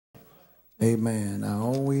Amen. I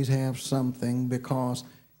always have something because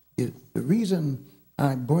the reason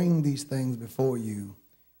I bring these things before you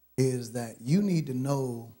is that you need to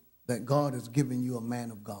know that God has given you a man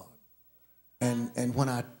of God. And when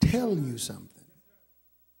I tell you something,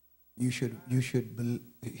 you should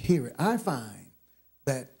hear it. I find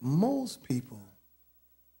that most people,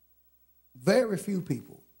 very few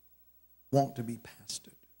people, want to be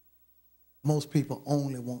pastored. Most people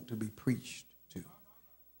only want to be preached to.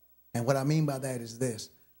 And what I mean by that is this: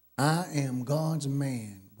 I am God's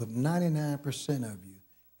man with 99% of you,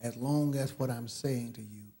 as long as what I'm saying to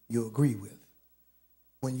you, you agree with.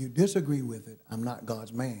 When you disagree with it, I'm not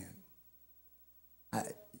God's man.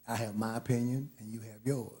 I have my opinion and you have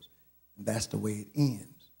yours. And that's the way it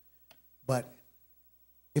ends. But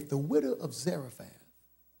if the widow of Zarephath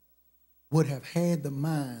would have had the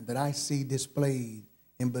mind that I see displayed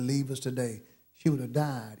in believers today, she would have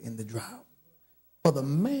died in the drought. For the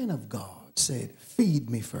man of God said, feed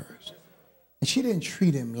me first. And she didn't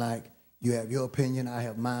treat him like, you have your opinion, I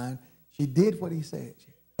have mine. She did what he said,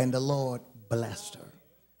 and the Lord blessed her.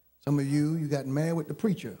 Some of you got mad with the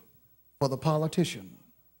preacher for the politician.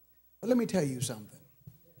 But let me tell you something.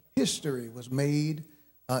 History was made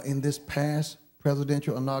in this past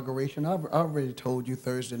presidential inauguration. I've already told you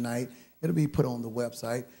Thursday night, it'll be put on the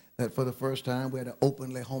website, that for the first time we had an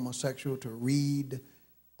openly homosexual to read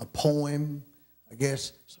a poem. I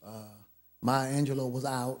guess Maya Angelou was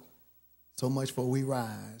out, so much for We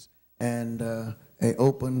Rise, and an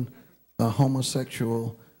open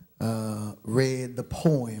homosexual read the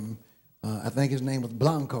poem. I think his name was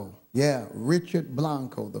Blanco. Yeah, Richard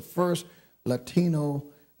Blanco, the first Latino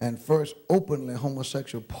and first openly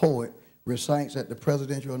homosexual poet, recites at the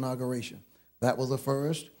presidential inauguration. That was the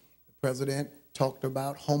first. The president talked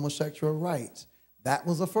about homosexual rights. That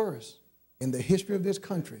was the first in the history of this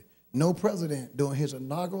country. No president during his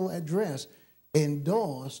inaugural address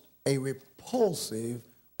endorsed a repulsive,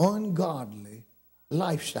 ungodly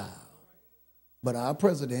lifestyle. But our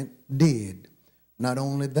president did. Not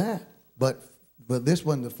only that, but this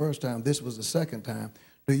wasn't the first time, this was the second time.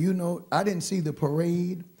 Do you know, I didn't see the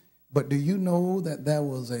parade, but do you know that there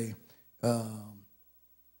was a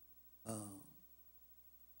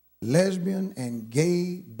lesbian and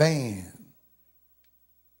gay band?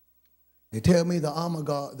 They tell me the armor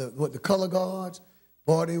guard, the color guards,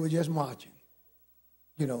 boy, they were just marching.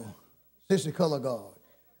 You know, sister color guard.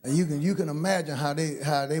 And you can imagine how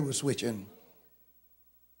they were switching.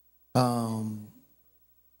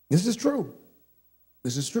 This is true.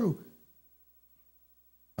 This is true.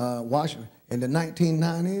 Washington, in the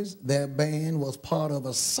 1990s, their band was part of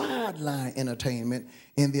a sideline entertainment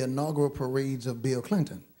in the inaugural parades of Bill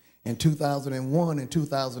Clinton. In 2001 and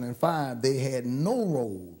 2005, they had no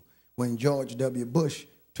role when George W. Bush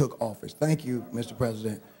took office. Thank you, Mr.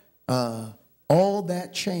 President. All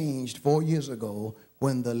that changed 4 years ago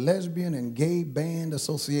when the Lesbian and Gay Band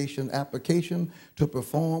Association application to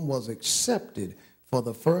perform was accepted for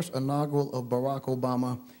the first inaugural of Barack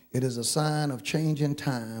Obama. It is a sign of changing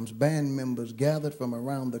times. Band members gathered from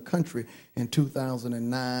around the country in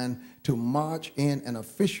 2009 to march in an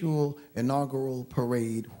official inaugural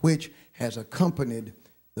parade, which has accompanied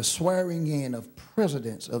the swearing in of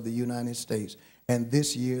presidents of the United States. And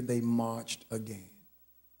this year they marched again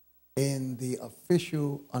in the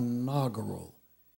official inaugural